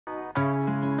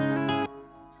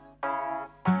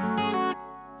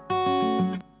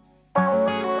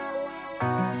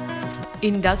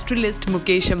industrialist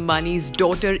Mukesh Ambani's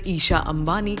daughter Isha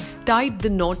Ambani tied the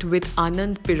knot with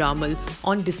Anand Piramal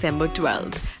on December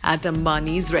 12th at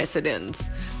Ambani's residence.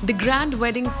 The grand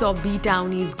wedding saw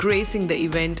B-Townies gracing the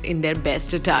event in their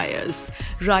best attires,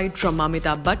 right from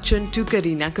Amitabh Bachchan to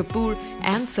Kareena Kapoor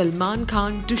and Salman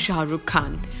Khan to Shah Rukh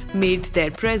Khan made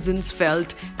their presence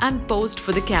felt and posed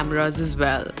for the cameras as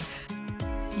well.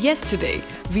 Yesterday,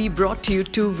 we brought you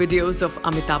two videos of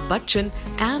Amitabh Bachchan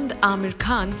and Aamir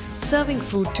Khan serving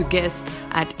food to guests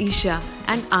at Isha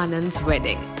and Anand's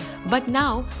wedding. But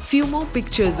now, few more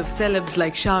pictures of celebs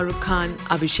like Shah Rukh Khan,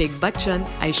 Abhishek Bachchan,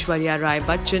 Aishwarya Rai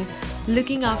Bachchan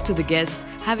looking after the guests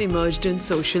have emerged on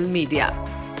social media.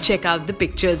 Check out the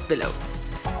pictures below.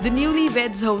 The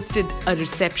newlyweds hosted a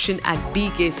reception at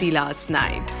BKC last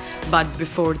night. But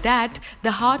before that, the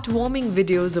heartwarming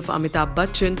videos of Amitabh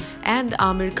Bachchan and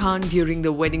Aamir Khan during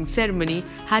the wedding ceremony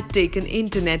had taken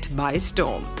internet by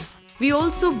storm. We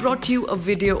also brought you a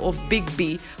video of Big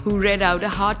B, who read out a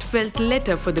heartfelt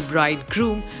letter for the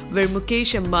bridegroom, where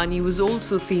Mukesh Ambani was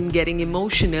also seen getting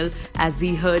emotional as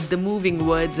he heard the moving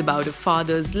words about a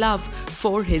father's love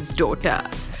for his daughter.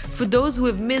 For those who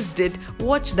have missed it,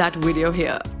 watch that video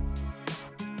here.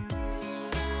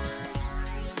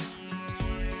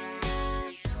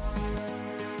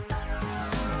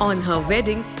 On her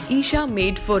wedding, Isha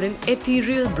made for an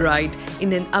ethereal bride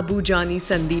in an Abu Jani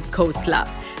Sandeep Khosla.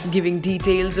 Giving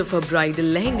details of her bridal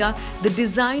lehenga, the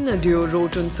designer duo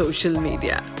wrote on social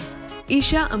media.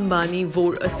 Isha Ambani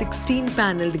wore a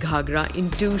 16-panelled ghagra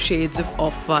in 2 shades of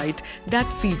off-white that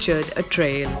featured a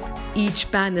trail.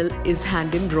 Each panel is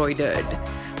hand-embroidered.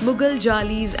 Mughal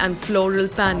jalis and floral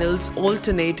panels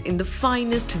alternate in the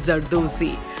finest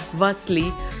zardozi,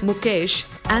 vasli, mukesh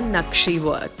and nakshi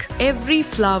work. Every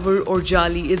flower or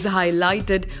jali is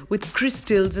highlighted with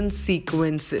crystals and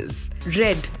sequences.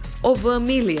 Red or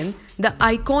vermilion, the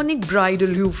iconic bridal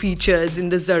hue features in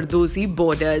the zardozi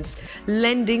borders,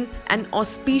 lending an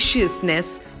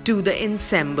auspiciousness to the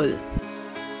ensemble.